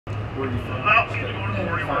where are you from?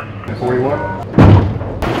 Oh, 41. 41?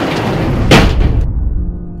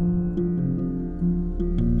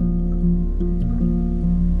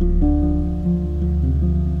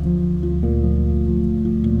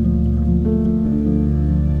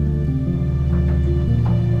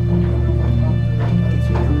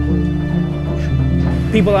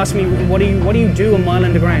 People ask me, what do you do a mile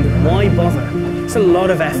underground? Why bother? It's a lot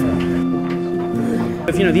of effort.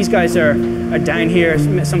 If these guys are down here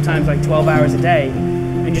sometimes like 12 hours a day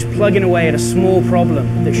and just plugging away at a small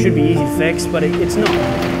problem that should be easy to fix, but it's not.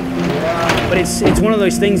 But it's one of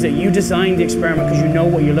those things that you designed the experiment because you know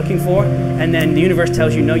what you're looking for, and then the universe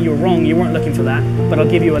tells you, no, you're wrong, you weren't looking for that, but I'll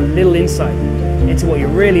give you a little insight into what you're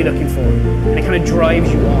really looking for, and it kind of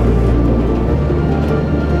drives you on.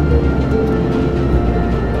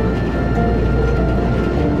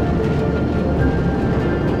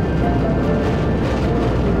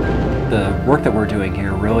 The work that we're doing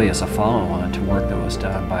here really is a follow-on to work that was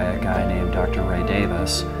done by a guy named Dr. Ray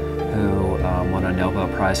Davis, who won a Nobel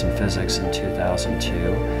Prize in Physics in 2002.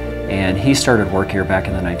 And he started work here back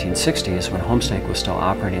in the 1960s when Homestake was still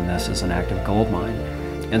operating this as an active gold mine.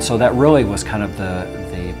 And so that really was kind of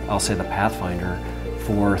I'll say the pathfinder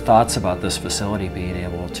for thoughts about this facility being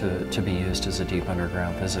able to be used as a deep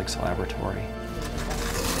underground physics laboratory.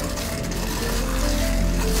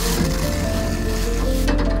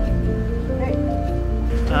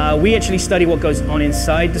 We actually study what goes on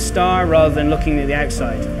inside the star rather than looking at the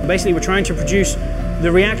outside. Basically, we're trying to produce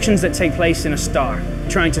the reactions that take place in a star,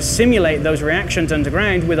 trying to simulate those reactions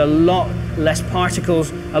underground with a lot less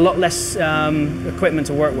particles, a lot less equipment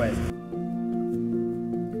to work with.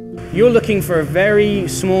 You're looking for a very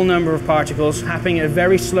small number of particles happening at a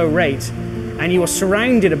very slow rate, and you are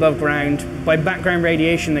surrounded above ground by background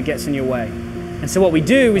radiation that gets in your way. And so what we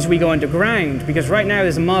do is we go underground, because right now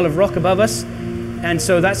there's a mile of rock above us, and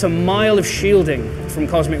so that's a mile of shielding from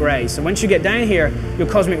cosmic rays. So once you get down here, your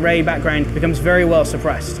cosmic ray background becomes very well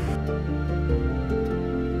suppressed.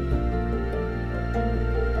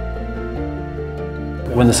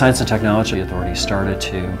 When the Science and Technology Authority started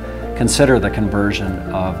to consider the conversion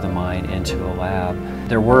of the mine into a lab,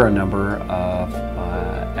 there were a number of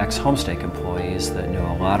ex-Homestake employees that knew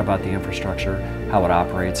a lot about the infrastructure, how it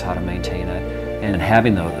operates, how to maintain it. And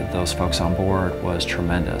having those folks on board was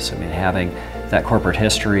tremendous. I mean, having that corporate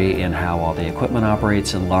history in how all the equipment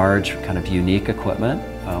operates in large, kind of unique equipment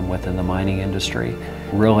within the mining industry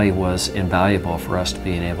really was invaluable for us to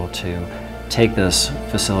being able to take this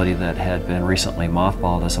facility that had been recently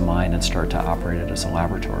mothballed as a mine and start to operate it as a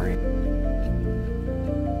laboratory.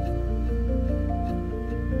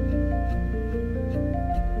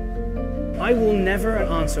 I will never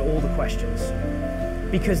answer all the questions,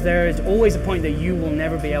 because there is always a point that you will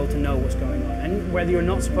never be able to know what's going on. And whether you're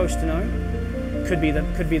not supposed to know could be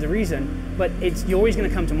the reason, but you're always going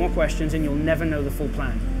to come to more questions and you'll never know the full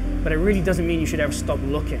plan. But it really doesn't mean you should ever stop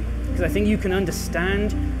looking, because I think you can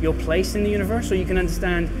understand your place in the universe, or you can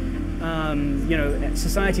understand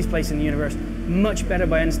society's place in the universe much better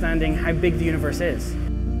by understanding how big the universe is.